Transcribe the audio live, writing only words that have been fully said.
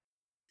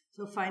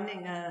So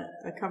finding a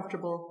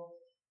comfortable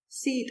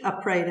seat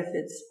upright if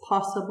it's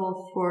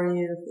possible for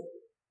you.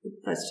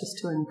 That's just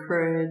to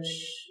encourage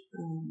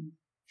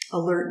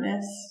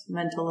alertness,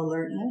 mental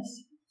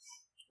alertness.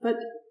 But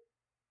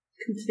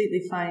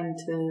completely fine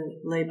to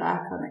lay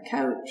back on a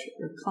couch,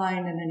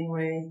 recline in any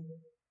way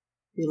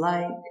you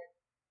like.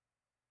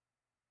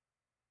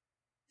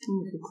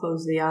 And you could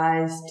close the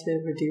eyes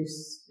to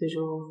reduce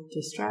visual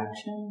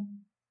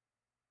distraction.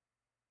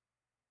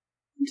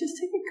 And just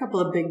take a couple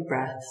of big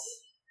breaths.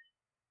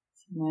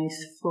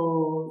 Nice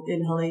full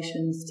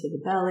inhalations to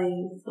the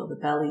belly, fill the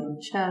belly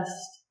and chest.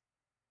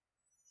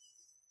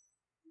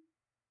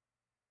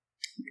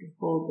 You can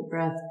hold the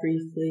breath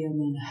briefly and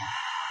then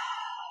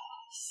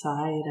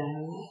sigh it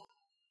out.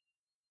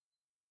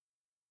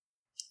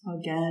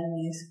 Again,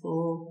 nice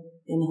full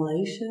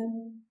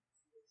inhalation.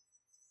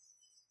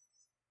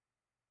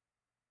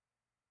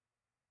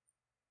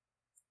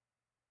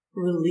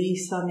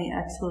 Release on the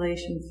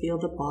exhalation. Feel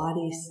the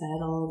body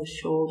settle. The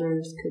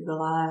shoulders could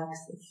relax.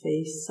 The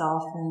face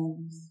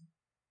softens.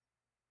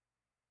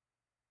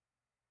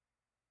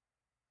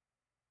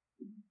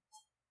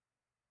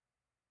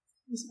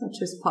 As much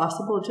as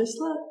possible, just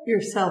let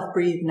yourself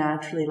breathe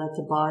naturally. Let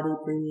the body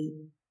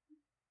breathe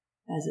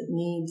as it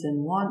needs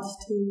and wants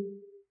to.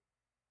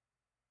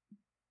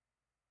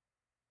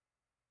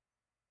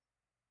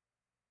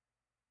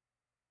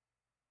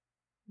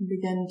 And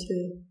begin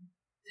to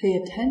pay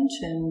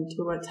attention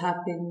to what's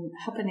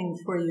happening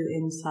for you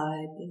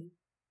inside.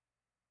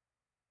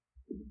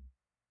 The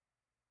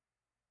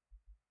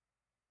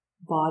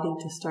body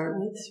to start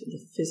with, the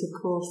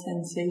physical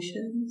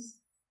sensations.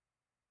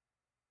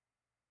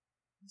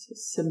 So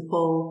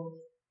simple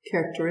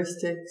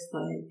characteristics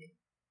like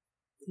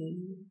the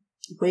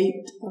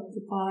weight of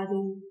the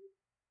body,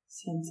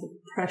 sense of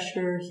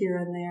pressure here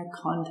and there,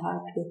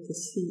 contact with the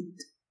seat,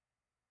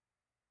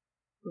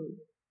 or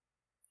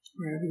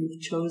wherever you've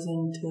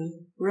chosen to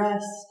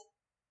rest.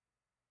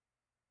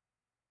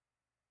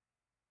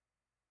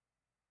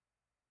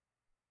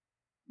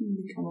 And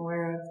become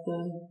aware of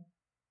the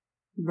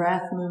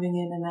breath moving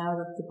in and out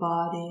of the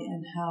body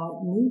and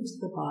how it moves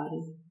the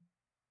body.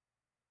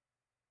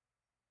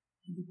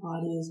 The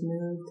body is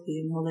moved,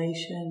 the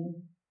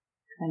inhalation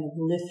kind of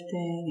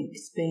lifting,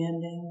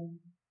 expanding.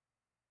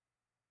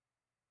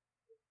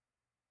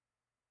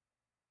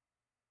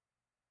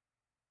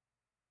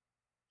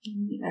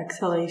 And the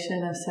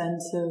exhalation, a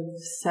sense of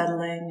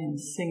settling and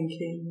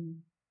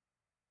sinking,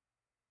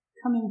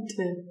 coming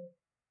to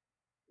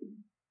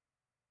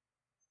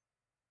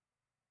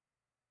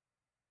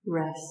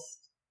rest.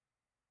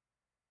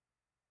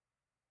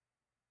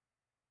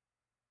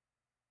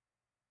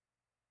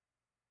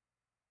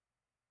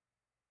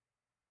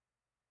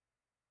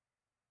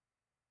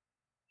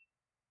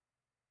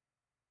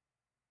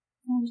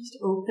 And just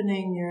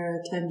opening your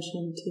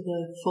attention to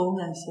the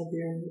fullness of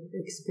your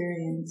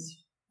experience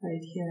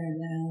right here and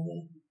now.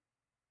 The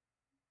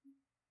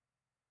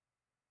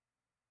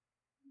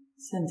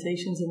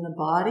sensations in the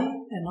body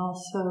and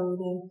also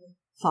the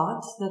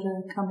thoughts that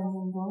are coming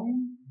and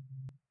going.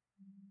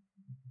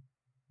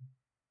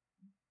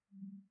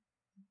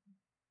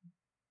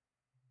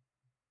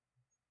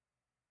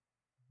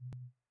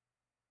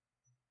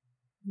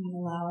 And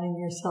allowing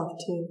yourself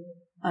to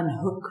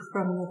unhook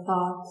from the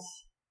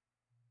thoughts.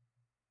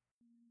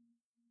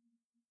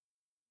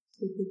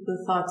 So that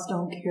the thoughts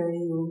don't carry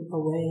you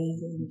away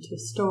into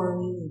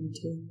story,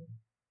 into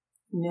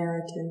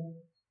narrative.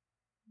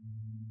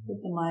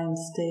 That the mind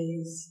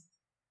stays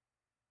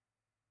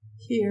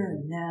here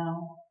and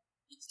now,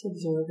 just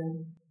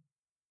observing.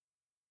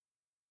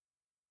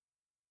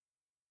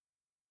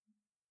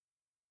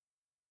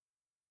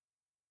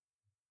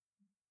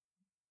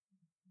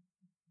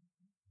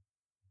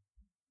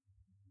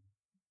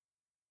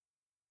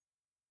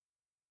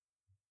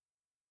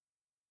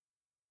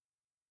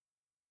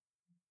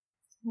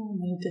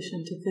 In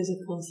addition to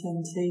physical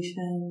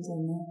sensations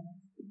and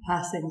the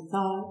passing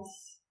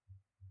thoughts,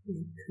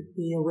 you could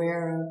be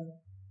aware of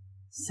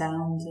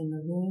sounds in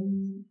the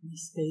room, in the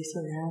space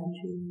around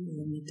you,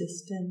 or in the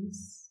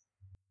distance.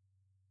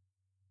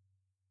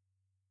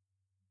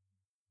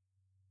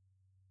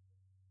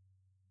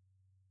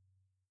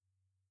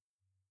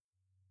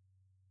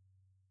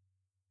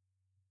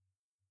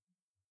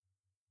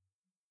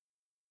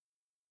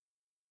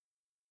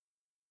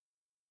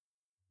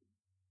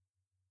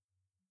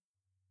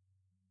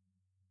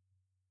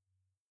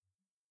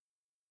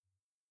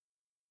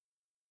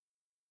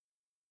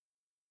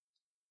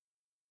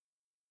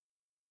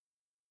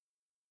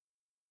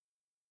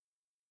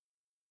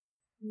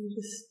 We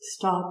just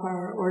stop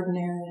our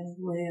ordinary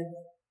way of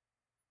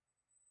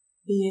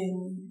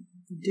being,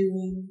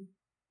 doing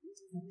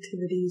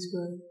activities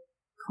we're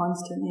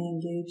constantly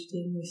engaged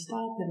in. We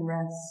stop and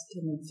rest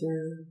and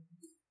observe.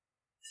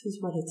 This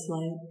is what it's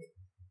like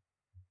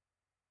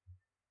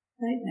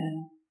right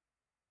now.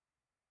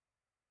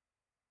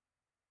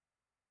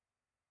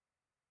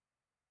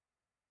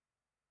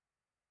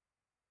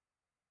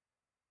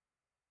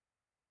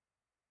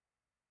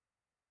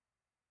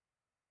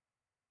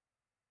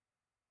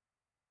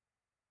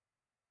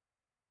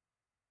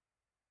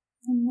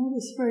 And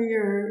notice where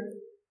your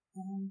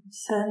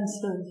sense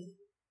of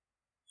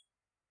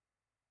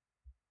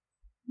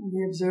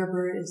the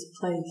observer is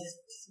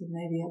placed. So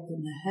maybe up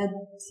in the head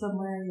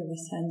somewhere, you have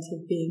a sense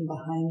of being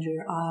behind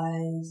your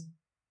eyes.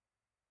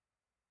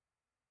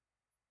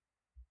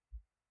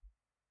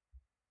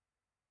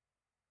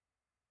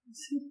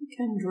 See if you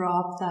can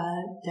drop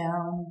that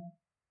down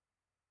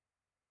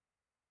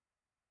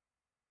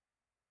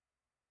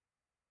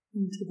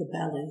into the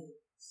belly.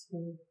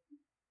 So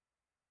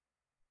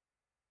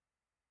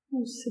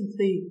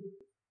simply,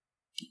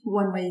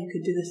 one way you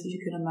could do this is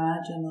you can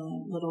imagine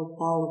a little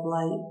ball of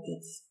light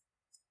that's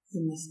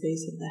in the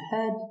space of the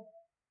head,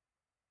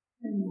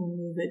 and we'll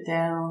move it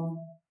down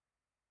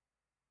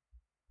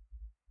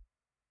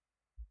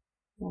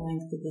the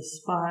length of the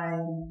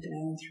spine,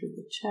 down through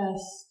the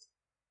chest,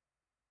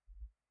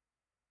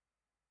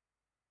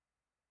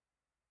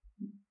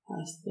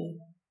 past the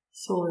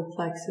solar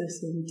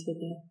plexus into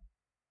the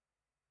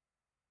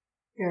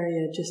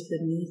area just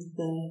beneath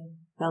the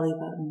belly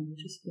button,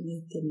 just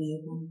beneath the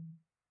navel.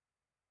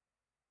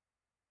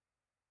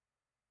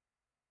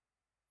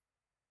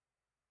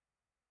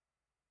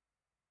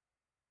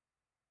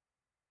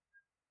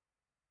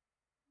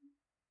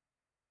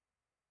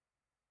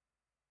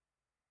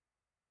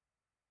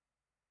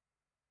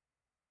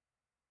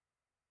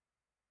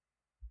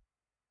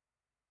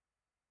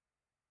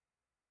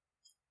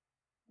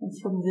 And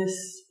from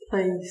this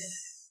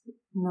place,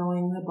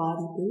 knowing the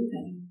body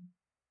breathing,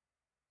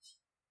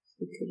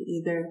 you could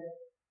either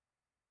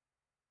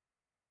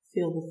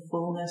feel the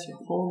fullness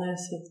or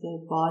wholeness of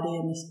the body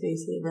and the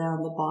space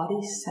around the body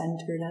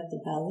centered at the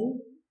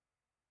belly.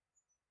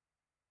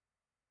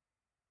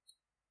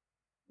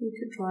 You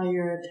could draw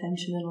your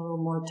attention in a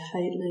little more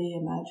tightly,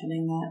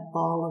 imagining that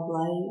ball of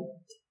light.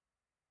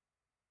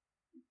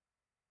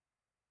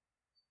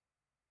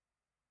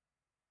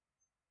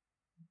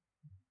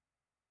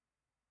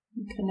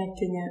 And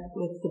connecting it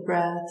with the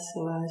breath,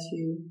 so as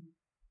you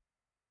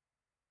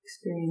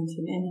experience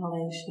an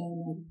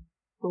inhalation,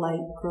 the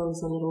light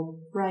grows a little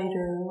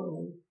brighter,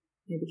 or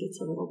maybe gets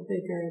a little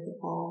bigger, the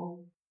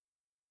ball.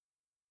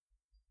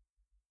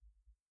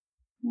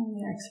 And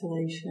the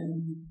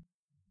exhalation,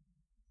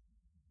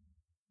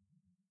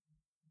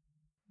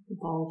 the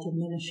ball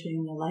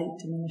diminishing, the light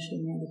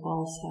diminishing, or the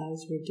ball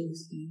size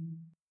reducing.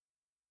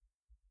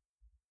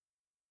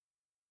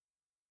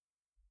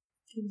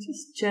 And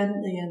just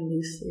gently and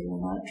loosely, we're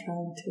not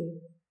trying to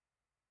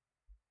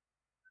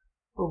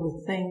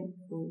overthink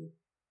or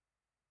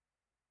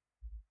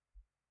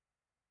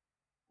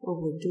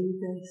overdo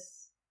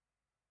this.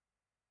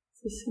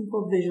 It's a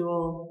simple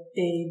visual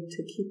aid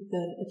to keep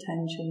the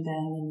attention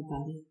down in the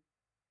belly.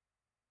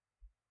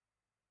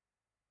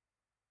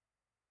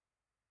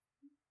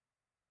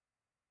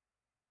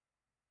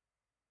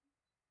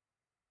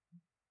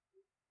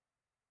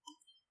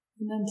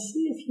 And then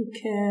see if you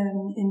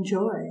can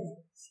enjoy.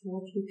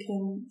 So if you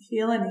can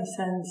feel any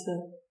sense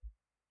of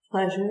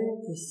pleasure,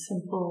 this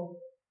simple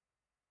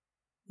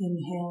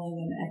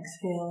inhaling and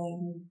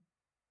exhaling,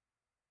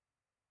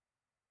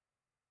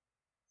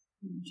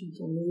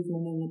 gentle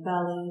movement in the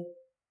belly.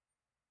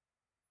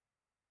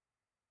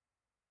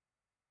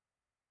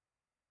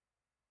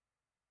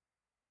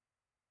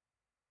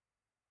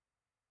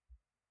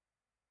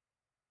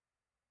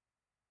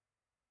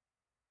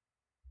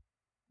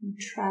 And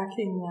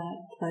tracking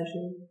that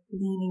pleasure,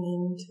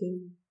 leaning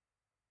into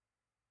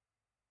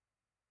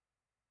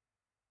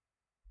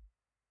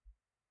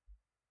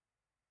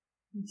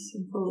a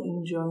simple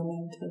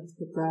enjoyment of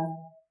the breath,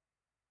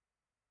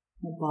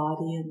 the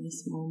body in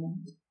this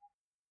moment.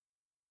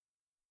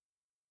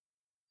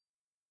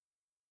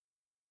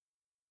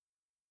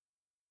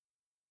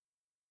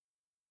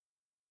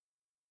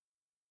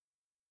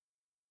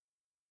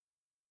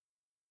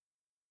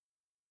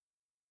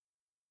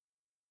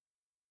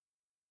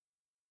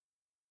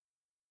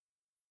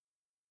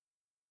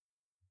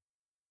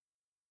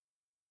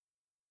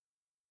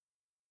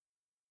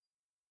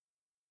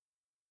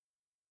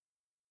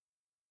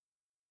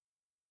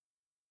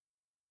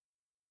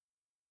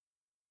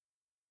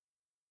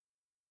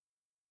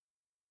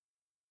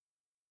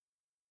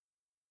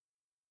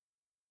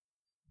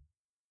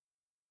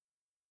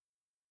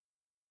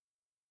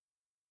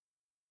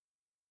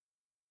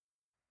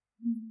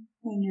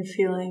 When you're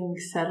feeling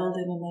settled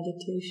in a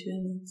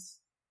meditation, it's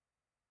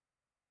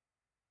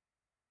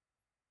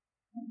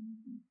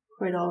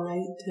quite all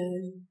right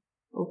to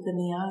open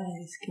the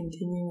eyes,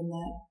 continue in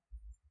that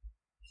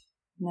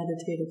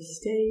meditative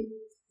state,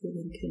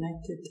 feeling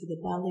connected to the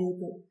belly,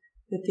 but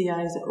with the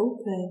eyes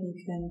open, you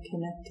can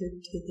connect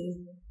it to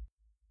the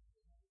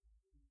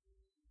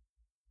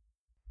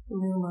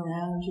room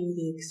around you,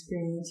 the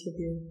experience of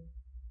your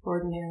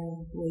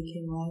ordinary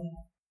waking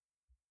life.